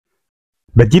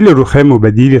بديل الرخام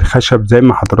وبديل الخشب زي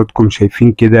ما حضراتكم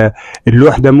شايفين كده.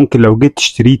 اللوح ده ممكن لو جيت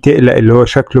تشتريه تقلق اللي هو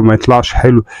شكله ما يطلعش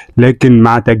حلو، لكن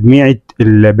مع تجميعة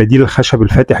البديل الخشب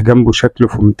الفاتح جنبه شكله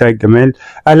في منتهى الجمال.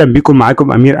 اهلا بيكم،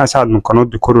 معاكم امير اسعد من قناة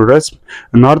ديكور الرسم.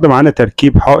 النهارده معانا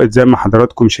تركيب حائط زي ما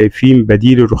حضراتكم شايفين،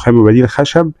 بديل الرخام وبديل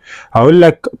الخشب. هقول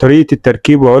لك طريقة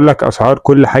التركيب واقول لك اسعار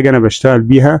كل حاجة انا بشتغل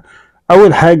بيها.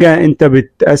 اول حاجة انت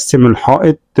بتقسم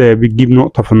الحائط، بتجيب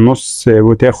نقطة في النص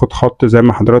وتاخد خط زي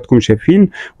ما حضراتكم شايفين،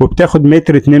 وبتاخد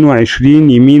متر 22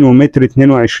 يمين ومتر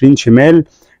 22 شمال،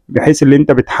 بحيث اللي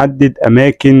انت بتحدد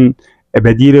اماكن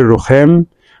بديل الرخام.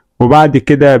 وبعد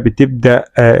كده بتبدأ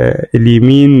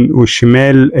اليمين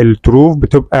والشمال الطروف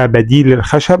بتبقى بديل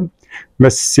الخشب.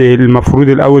 بس المفروض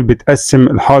الاول بتقسم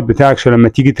الحائط بتاعك عشان لما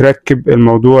تيجي تركب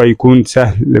الموضوع يكون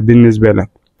سهل بالنسبة لك.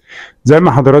 زي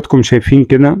ما حضراتكم شايفين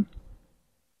كده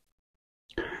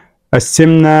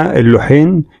قسمنا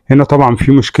اللوحين. هنا طبعا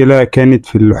في مشكلة كانت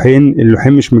في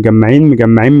اللوحين مش مجمعين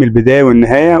من البداية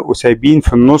والنهاية، وسايبين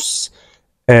في النص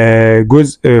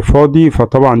جزء فاضي.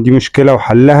 فطبعا دي مشكلة،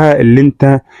 وحلها اللي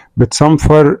انت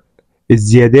بتصنفر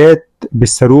الزيادات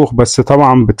بالصاروخ، بس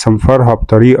طبعا بتصنفرها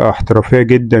بطريقة احترافية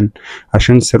جدا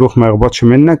عشان الصاروخ ما يخبطش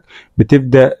منك.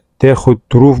 بتبدأ تاخد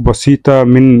طروف بسيطة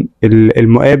من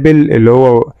المقابل اللي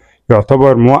هو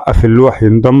يعتبر موقف اللوح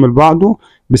ينضم لبعضه،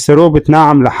 بالصاروخ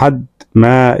بتنعم لحد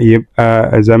ما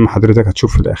يبقى زي ما حضرتك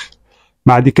هتشوف في الاخر.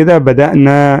 بعد كده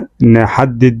بدأنا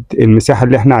نحدد المساحة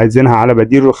اللي احنا عايزينها على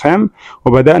بديل رخام،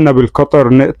 وبدأنا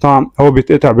بالقطر نقطع. هو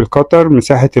بيتقطع بالقطر.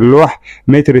 مساحة اللوح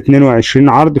متر 22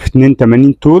 عرض في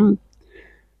 82 طول.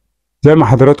 زي ما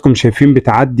حضراتكم شايفين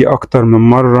بتعدي اكتر من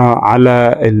مرة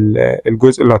على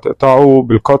الجزء اللي هتقطعه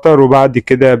بالقطر، وبعد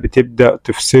كده بتبدأ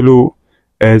تفصله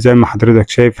زي ما حضرتك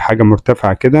شايف حاجة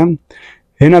مرتفعة كده.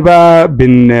 هنا بقى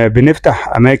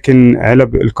بنفتح اماكن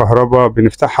علب الكهرباء،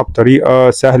 بنفتحها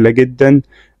بطريقة سهلة جدا.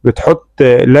 بتحط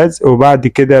لزق وبعد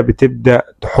كده بتبدأ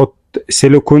تحط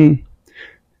سيليكون،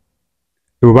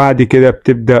 وبعد كده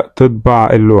بتبدأ تطبع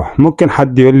اللوح. ممكن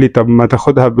حد يقول لي طب ما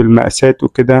تاخدها بالمقاسات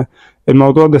وكده.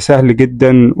 الموضوع ده سهل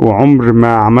جدا وعمر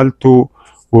ما عملته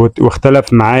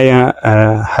واختلف معايا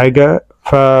حاجة،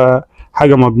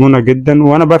 فحاجة مضمونة جدا.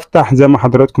 وانا بفتح زي ما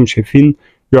حضراتكم شايفين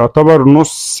يعتبر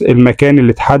نص المكان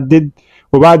اللي اتحدد،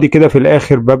 وبعد كده في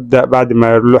الاخر ببدأ بعد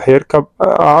ما اللوح يركب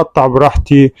اقطع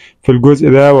براحتي في الجزء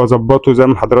ده واظبطه زي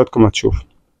ما حضراتكم هتشوفوا.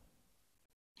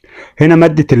 هنا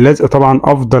مادة اللزق طبعا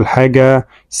افضل حاجة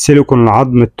السيليكون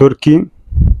العظم التركي.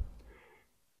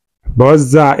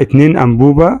 بوزع 2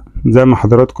 انبوبة زي ما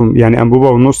حضراتكم، يعني انبوبة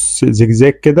ونص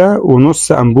زجزاج كده،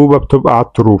 ونص انبوبة بتبقى على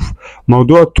الطروف.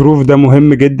 موضوع الطروف ده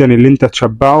مهم جدا اللي انت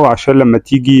تشبعه عشان لما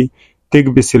تيجي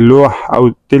تكبس اللوح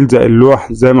او تلزق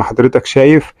اللوح زي ما حضرتك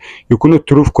شايف يكون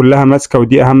الطروف كلها ماسكة،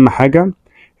 ودي اهم حاجة.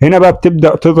 هنا بقى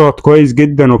بتبدأ تضغط كويس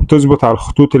جدا وبتظبط على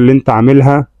الخطوط اللي انت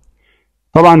عاملها.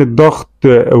 طبعا الضغط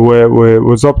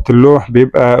وظبط اللوح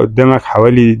بيبقى قدامك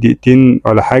حوالي دقيقتين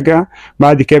ولا حاجة.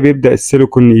 بعد كده بيبدأ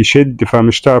السيليكون يشد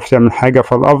فمش هتعرف تعمل حاجة.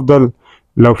 فالأفضل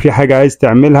لو في حاجة عايز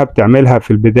تعملها بتعملها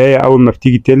في البداية أول ما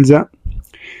بتيجي تلزق.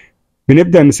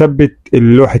 بنبدأ نثبت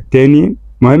اللوح التاني.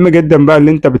 مهم جدا بقى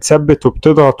اللي انت بتثبت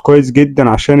وبتضغط كويس جدا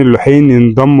عشان اللوحين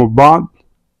ينضموا ببعض.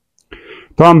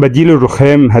 طبعا بديل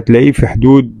الرخام هتلاقيه في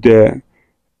حدود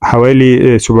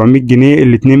حوالي 700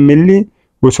 جنيه ال2 ملي،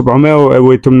 و700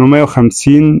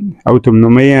 و850 او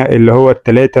 800 اللي هو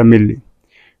ال3 ملي.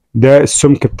 ده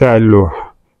السمك بتاع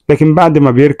اللوح، لكن بعد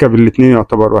ما بيركب الاتنين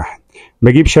يعتبر واحد.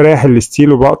 بجيب شرايح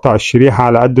الستيل وبقطع الشريحة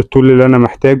على قد الطول اللي انا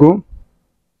محتاجه.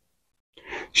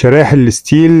 شرايح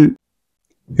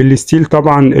الستيل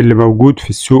طبعا اللي موجود في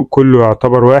السوق كله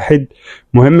يعتبر واحد.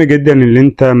 مهم جدا اللي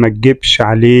انت ما تجيبش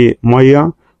عليه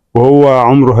مية، وهو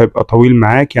عمره هيبقى طويل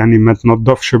معاك. يعني ما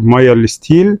تنضفش بمية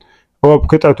الستيل، هو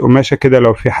بقطعة قماشة كده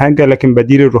لو في حاجة. لكن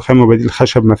بديل الرخام وبديل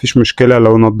الخشب مفيش مشكلة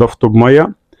لو نضفته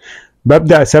بمية.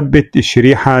 ببدأ أثبت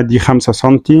الشريحة دي 5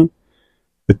 سنتي،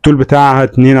 الطول بتاعها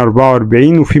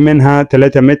 2.44، وفي منها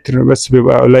 3 متر بس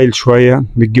بيبقى قليل شوية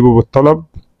بتجيبه بالطلب.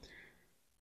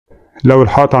 لو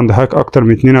الحائط عند حضرتك أكتر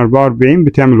من 2.44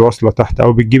 بتعمل وصلة تحت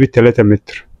أو بتجيب ال3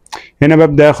 متر. هنا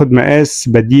ببدأ أخد مقاس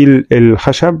بديل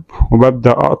الخشب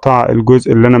وببدأ أقطع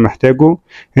الجزء اللي أنا محتاجه.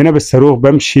 هنا بالصاروخ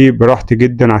بمشي براحتي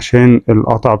جدا عشان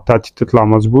القطعة بتاعتي تطلع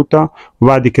مظبوطة،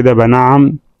 وبعد كده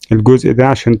بنعم الجزء ده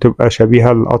عشان تبقى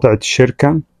شبيهة لقطعة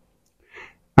الشركة.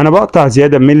 أنا بقطع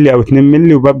زيادة ملي أو 2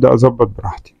 ملي وببدأ أظبط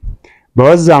براحتي.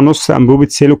 بوزع نص أنبوبة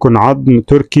سيليكون عظم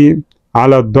تركي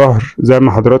على الظهر زي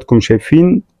ما حضراتكم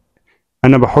شايفين.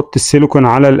 انا بحط السيليكون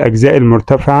على الاجزاء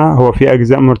المرتفعه، هو في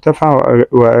اجزاء مرتفعه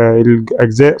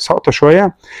واجزاء ساقطه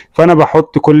شويه، فانا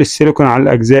بحط كل السيليكون على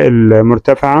الاجزاء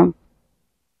المرتفعه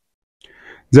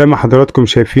زي ما حضراتكم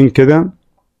شايفين كده.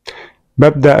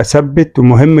 ببدأ اثبت،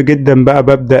 ومهم جدا بقى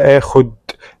ببدأ اخد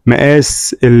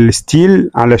مقاس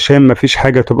الستيل علشان مفيش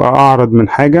حاجة تبقى اعرض من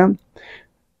حاجة.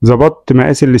 ظبطت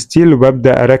مقاس الستيل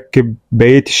وببدأ اركب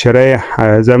بقية الشرايح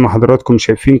زي ما حضراتكم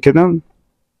شايفين كده.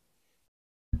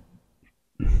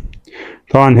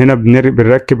 طبعا هنا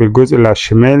بنركب الجزء اللي على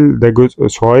الشمال ده جزء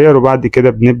صغير، وبعد كده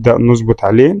بنبدأ نظبط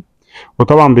عليه.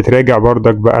 وطبعا بتراجع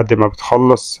بردك بعد ما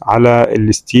بتخلص على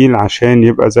الستيل عشان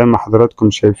يبقى زي ما حضراتكم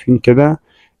شايفين كده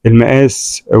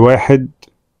المقاس واحد،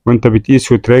 وانت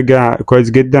بتقيس وتراجع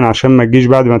كويس جدا عشان ما تجيش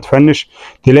بعد ما تفنش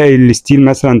تلاقي الستيل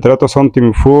مثلا 3 سنتي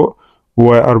من فوق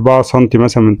و4 سنتي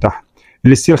مثلا من تحت.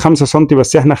 الستيل 5 سنتي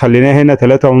بس احنا خليناه هنا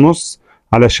 3.5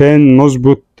 علشان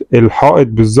نظبط الحائط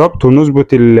بالظبط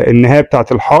ونظبط النهاية بتاعة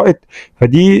الحائط.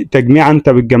 فدي تجميعة انت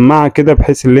بتجمعها كده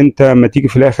بحيث ان انت ما تيجي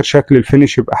في الاخر شكل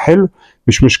الفينش يبقى حلو.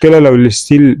 مش مشكلة لو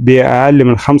الستيل بقى اقل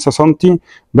من 5 سنتي،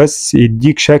 بس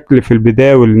يديك شكل في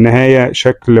البداية والنهاية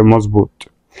شكل مظبوط.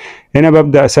 هنا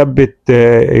ببدأ اثبت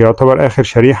يعتبر اخر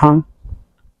شريحة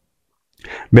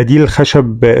بديل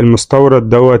الخشب المستورد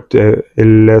دوت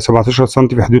ال 17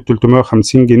 سنتي في حدود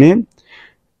 350 جنيه.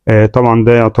 طبعا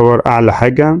ده يعتبر اعلى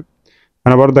حاجة.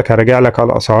 انا برضك هراجع لك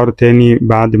على الاسعار تاني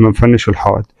بعد ما نفنش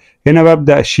الحائط. هنا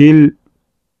ببدأ اشيل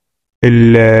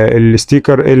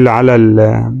الستيكر اللي على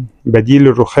بديل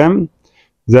الرخام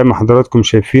زي ما حضراتكم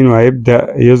شايفين،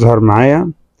 وهيبدأ يظهر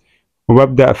معايا.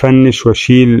 وببدأ افنش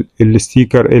واشيل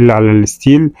الستيكر اللي على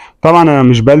الستيل. طبعا انا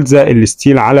مش بلزق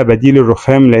الستيل على بديل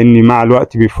الرخام لاني مع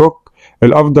الوقت بيفك.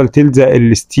 الافضل تلزق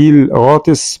الستيل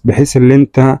غاطس بحيث ان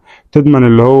انت تضمن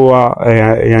اللي هو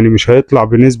يعني مش هيطلع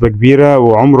بنسبة كبيرة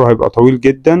وعمره هيبقى طويل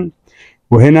جدا.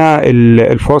 وهنا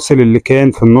الفاصل اللي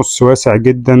كان في النص واسع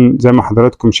جدا زي ما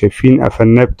حضراتكم شايفين،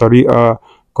 قفلناه بطريقة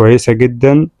كويسة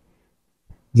جدا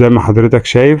زي ما حضرتك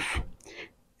شايف.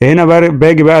 هنا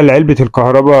باجي بقى لعلبة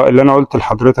الكهرباء اللي انا قلت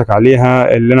لحضرتك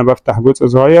عليها، اللي انا بفتح جزء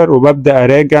صغير وببدأ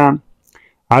اراجع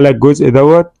على الجزء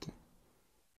دوت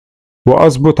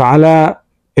واظبط على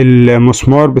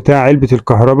المسمار بتاع علبة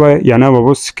الكهرباء. يعني انا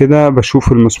ببص كده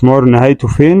بشوف المسمار نهايته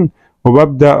فين،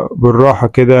 وببدأ بالراحة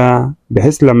كده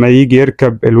بحيث لما يجي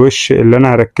يركب الوش اللي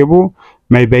انا هركبه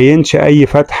ما يبينش اي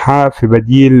فتحة في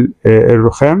بديل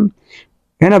الرخام.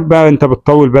 هنا بقى انت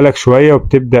بتطول بالك شوية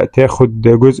وبتبدأ تاخد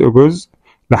جزء جزء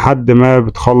لحد ما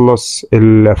بتخلص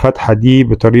الفتحة دي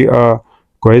بطريقة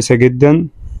كويسة جدا.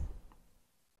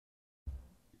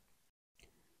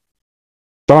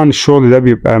 طبعا الشغل ده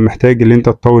بيبقى محتاج ان انت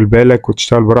تطول بالك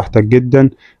وتشتغل براحتك جدا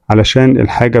علشان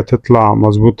الحاجة تطلع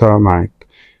مظبوطة معاك.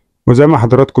 وزي ما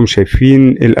حضراتكم شايفين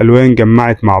الالوان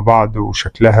جمعت مع بعض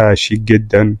وشكلها شيك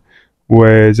جدا،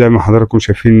 وزي ما حضراتكم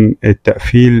شايفين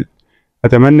التقفيل.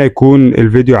 اتمنى يكون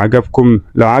الفيديو عجبكم.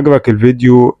 لو عجبك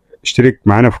الفيديو اشترك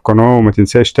معانا في القناة وما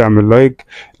تنساش تعمل لايك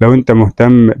لو انت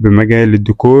مهتم بمجال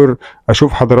الديكور.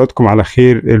 اشوف حضراتكم على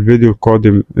خير الفيديو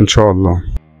القادم ان شاء الله.